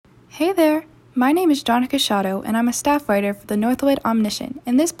Hey there! My name is Jonica Shadow, and I'm a staff writer for the Northwood Omniscient.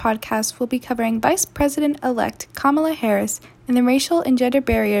 In this podcast, we'll be covering Vice President-elect Kamala Harris and the racial and gender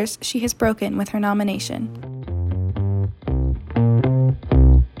barriers she has broken with her nomination.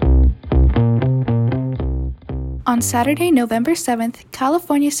 On Saturday, November 7th,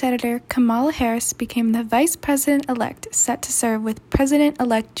 California Senator Kamala Harris became the Vice President-elect set to serve with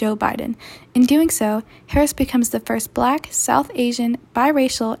President-elect Joe Biden. In doing so, Harris becomes the first Black, South Asian,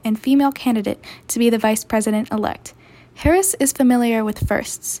 biracial, and female candidate to be the Vice President-elect. Harris is familiar with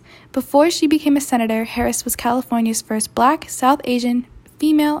firsts. Before she became a senator, Harris was California's first Black, South Asian,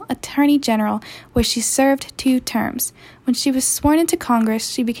 female Attorney General, where she served 2 terms. When she was sworn into Congress,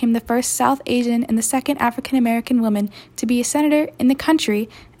 she became the first South Asian and the second African American woman to be a senator in the country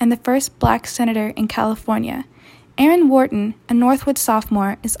and the first Black senator in California. Aaron Wharton, a Northwood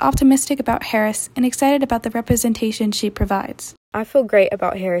sophomore, is optimistic about Harris and excited about the representation she provides. I feel great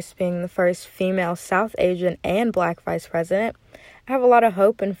about Harris being the first female South Asian and Black vice president. I have a lot of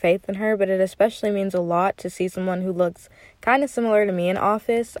hope and faith in her, but it especially means a lot to see someone who looks kind of similar to me in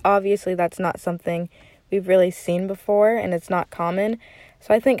office. Obviously, that's not something we've really seen before, and it's not common.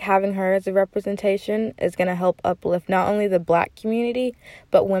 So I think having her as a representation is going to help uplift not only the Black community,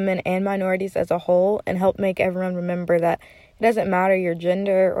 but women and minorities as a whole, and help make everyone remember that it doesn't matter your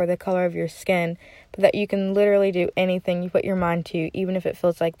gender or the color of your skin, but that you can literally do anything you put your mind to, even if it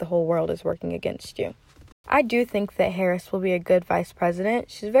feels like the whole world is working against you. I do think that Harris will be a good vice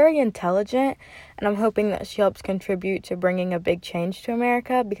president. She's very intelligent, and I'm hoping that she helps contribute to bringing a big change to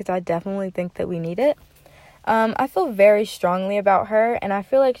America, because I definitely think that we need it. I feel very strongly about her, and I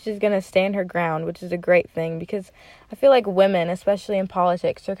feel like she's going to stand her ground, which is a great thing, because I feel like women, especially in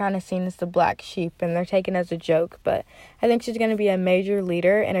politics, are kind of seen as the black sheep, and they're taken as a joke, but I think she's going to be a major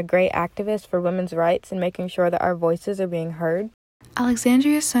leader and a great activist for women's rights and making sure that our voices are being heard.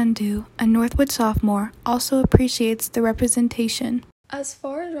 Alexandria Sundu, a Northwood sophomore, also appreciates the representation. As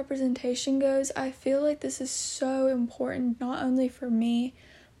far as representation goes, I feel like this is so important, not only for me,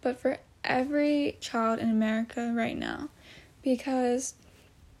 but for every child in America right now. Because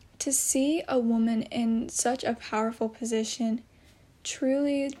to see a woman in such a powerful position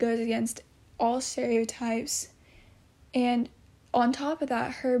truly goes against all stereotypes. And on top of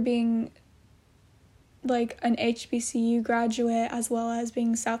that, her being like an HBCU graduate as well as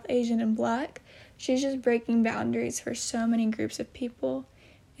being South Asian and Black, she's just breaking boundaries for so many groups of people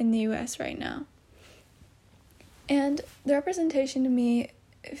in the US right now. And the representation to me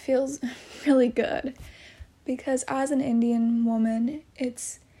feels really good, because as an Indian woman,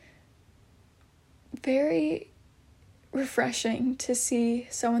 it's very refreshing to see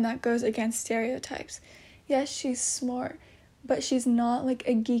someone that goes against stereotypes. Yes, she's smart, but she's not like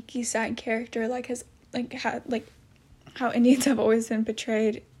a geeky side character how Indians have always been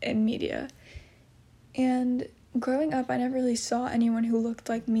portrayed in media. And growing up, I never really saw anyone who looked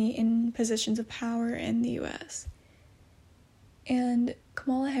like me in positions of power in the US. And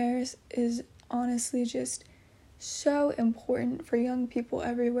Kamala Harris is honestly just so important for young people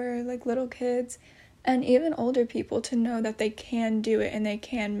everywhere, like little kids and even older people, to know that they can do it and they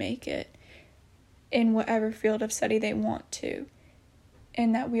can make it in whatever field of study they want to,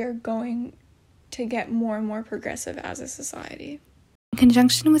 and that we are going to get more and more progressive as a society. In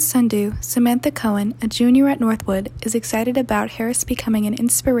conjunction with Sundu, Samantha Cohen, a junior at Northwood, is excited about Harris becoming an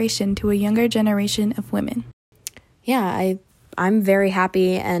inspiration to a younger generation of women. Yeah, I'm very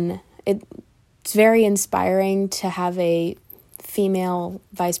happy, and it's very inspiring to have a female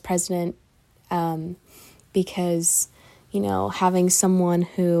vice president, because, having someone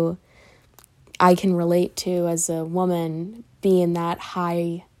who I can relate to as a woman be in that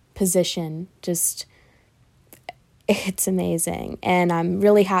high position, it's amazing. And I'm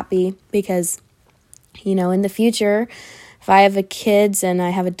really happy because, in the future, if I have kids and I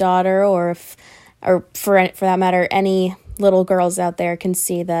have a daughter, or for that matter, any little girls out there can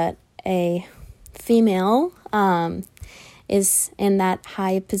see that a female is in that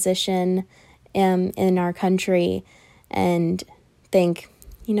high position in our country, and think,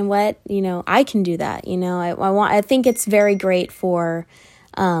 you know what, I can do that. I think it's very great for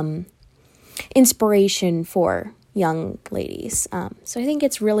inspiration for young ladies. So I think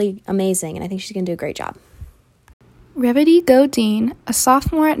it's really amazing, and I think she's going to do a great job. Revati Godine, a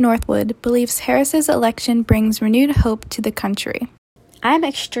sophomore at Northwood, believes Harris's election brings renewed hope to the country. I'm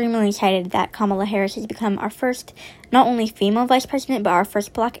extremely excited that Kamala Harris has become our first not only female vice president, but our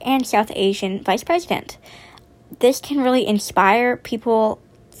first Black and South Asian vice president. This can really inspire people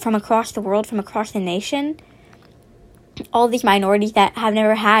from across the world, from across the nation, all these minorities that have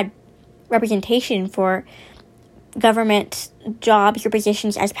never had representation for government jobs or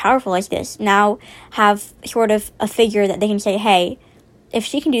positions as powerful as this now have sort of a figure that they can say, hey, if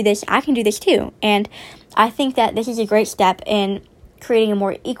she can do this, I can do this too. And I think that this is a great step in creating a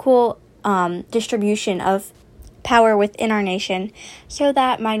more equal distribution of power within our nation so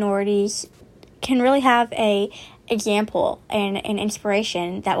that minorities can really have a example and an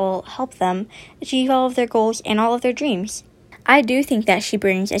inspiration that will help them achieve all of their goals and all of their dreams. I do think that she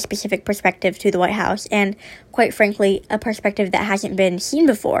brings a specific perspective to the White House, and quite frankly, a perspective that hasn't been seen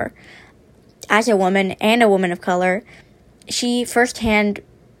before. As a woman and a woman of color, she firsthand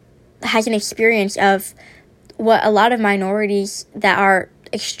has an experience of what a lot of minorities that are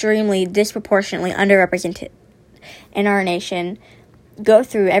extremely disproportionately underrepresented in our nation go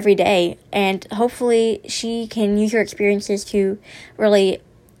through every day, and hopefully she can use her experiences to really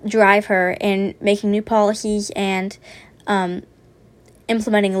drive her in making new policies and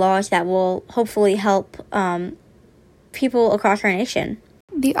implementing laws that will hopefully help people across our nation.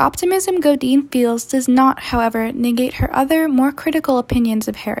 The optimism Godine feels does not, however, negate her other, more critical opinions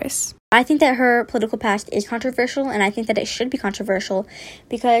of Harris. I think that her political past is controversial, and I think that it should be controversial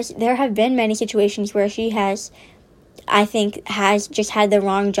because there have been many situations where she has just had the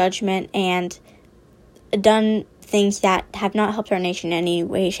wrong judgment and done things that have not helped our nation in any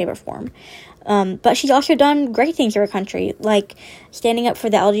way, shape, or form. But she's also done great things for her country, like standing up for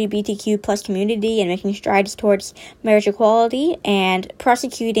the LGBTQ plus community and making strides towards marriage equality and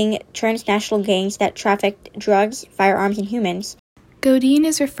prosecuting transnational gangs that trafficked drugs, firearms, and humans. Godine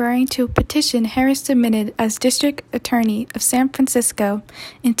is referring to a petition Harris submitted as District Attorney of San Francisco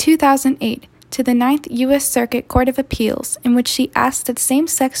in 2008 to the Ninth U.S. Circuit Court of Appeals, in which she asked that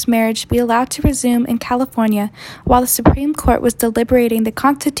same-sex marriage be allowed to resume in California while the Supreme Court was deliberating the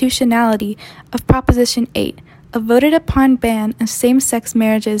constitutionality of Proposition 8, a voted-upon ban of same-sex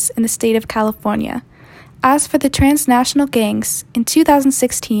marriages in the state of California. As for the transnational gangs, in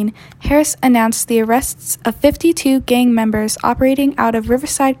 2016, Harris announced the arrests of 52 gang members operating out of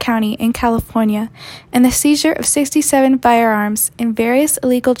Riverside County in California and the seizure of 67 firearms and various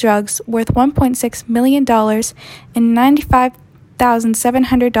illegal drugs worth $1.6 million and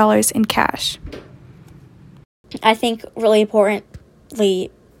 $95,700 in cash. I think really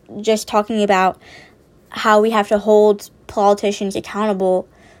importantly, just talking about how we have to hold politicians accountable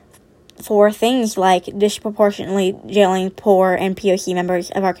for things like disproportionately jailing poor and POC members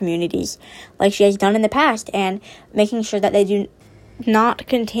of our communities, like she has done in the past, and making sure that they do not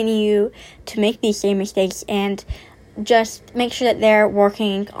continue to make these same mistakes, and just make sure that they're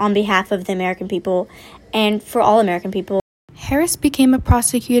working on behalf of the American people and for all American people. Harris became a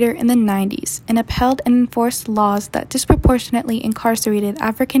prosecutor in the 90s and upheld and enforced laws that disproportionately incarcerated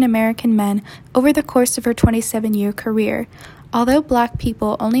African American men over the course of her 27-year career. Although Black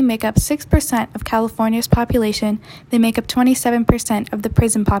people only make up 6% of California's population, they make up 27% of the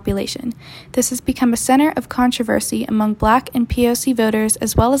prison population. This has become a center of controversy among Black and POC voters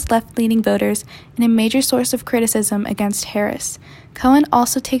as well as left-leaning voters and a major source of criticism against Harris. Cohen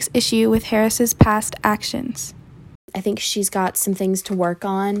also takes issue with Harris's past actions. I think she's got some things to work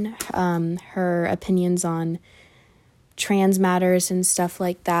on. Her opinions on trans matters and stuff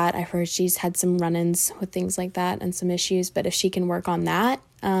like that. I've heard she's had some run-ins with things like that and some issues, but if she can work on that,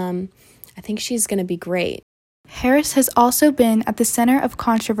 I think she's going to be great. Harris has also been at the center of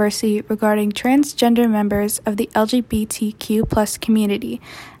controversy regarding transgender members of the LGBTQ+ community.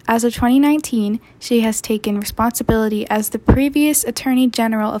 As of 2019, she has taken responsibility as the previous Attorney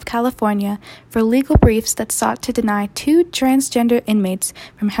General of California for legal briefs that sought to deny 2 transgender inmates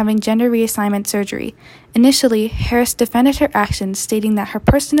from having gender reassignment surgery. Initially, Harris defended her actions, stating that her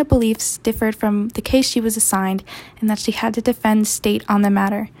personal beliefs differed from the case she was assigned and that she had to defend the state on the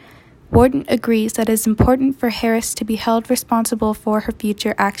matter. Wharton agrees that it is important for Harris to be held responsible for her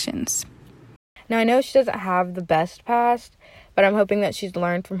future actions. Now, I know she doesn't have the best past, but I'm hoping that she's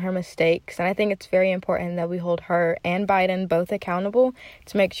learned from her mistakes, and I think it's very important that we hold her and Biden both accountable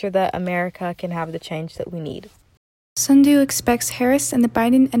to make sure that America can have the change that we need. Sundu expects Harris and the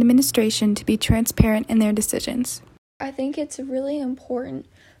Biden administration to be transparent in their decisions. I think it's really important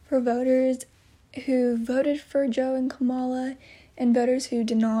for voters who voted for Joe and Kamala and voters who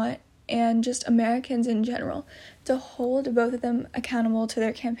did not, and just Americans in general, to hold both of them accountable to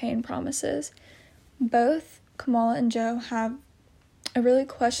their campaign promises. Both Kamala and Joe have a really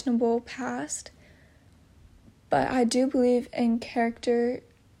questionable past, but I do believe in character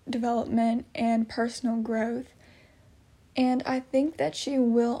development and personal growth. And I think that she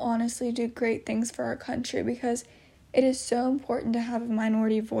will honestly do great things for our country because it is so important to have a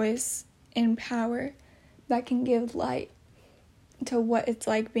minority voice in power that can give light to what it's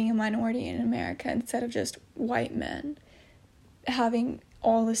like being a minority in America instead of just white men having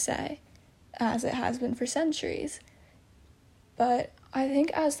all the say, as it has been for centuries. But I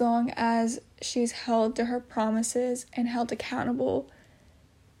think as long as she's held to her promises and held accountable,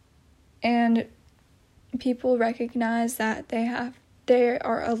 and people recognize that they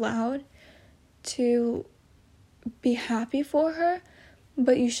are allowed to be happy for her,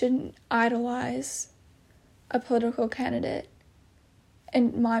 but you shouldn't idolize a political candidate,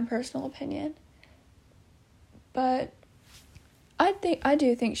 in my personal opinion. But I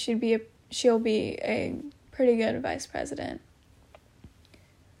do think she'll be a pretty good vice president.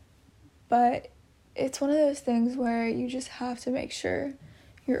 But it's one of those things where you just have to make sure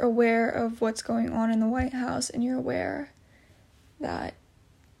you're aware of what's going on in the White House, and you're aware that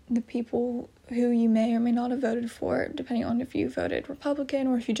the people who you may or may not have voted for, depending on if you voted Republican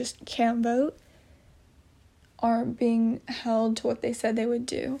or if you just can't vote, are being held to what they said they would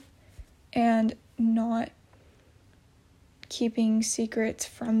do, and not keeping secrets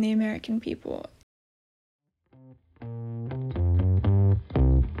from the American people.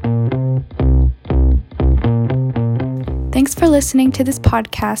 Thanks for listening to this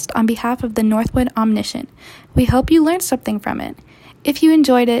podcast on behalf of the Northwood Omniscient. We hope you learned something from it. If you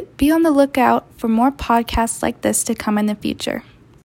enjoyed it, be on the lookout for more podcasts like this to come in the future.